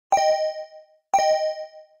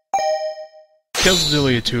Tales of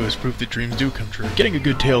Xillia 2 has proved that dreams do come true. Getting a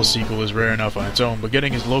good Tales sequel is rare enough on its own, but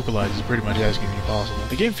getting it localized is pretty much asking the impossible.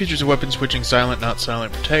 The game features a weapon-switching silent, not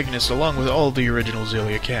silent protagonist along with all of the original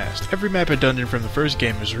Xillia cast. Every map and dungeon from the first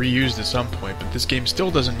game is reused at some point, but this game still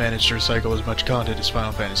doesn't manage to recycle as much content as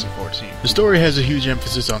Final Fantasy XIV. The story has a huge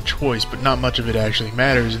emphasis on choice, but not much of it actually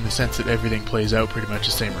matters in the sense that everything plays out pretty much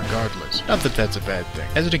the same regardless. Not that that's a bad thing.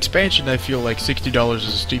 As an expansion, I feel like $60 is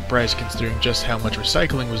a steep price considering just how much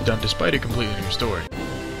recycling was done despite a completely new story.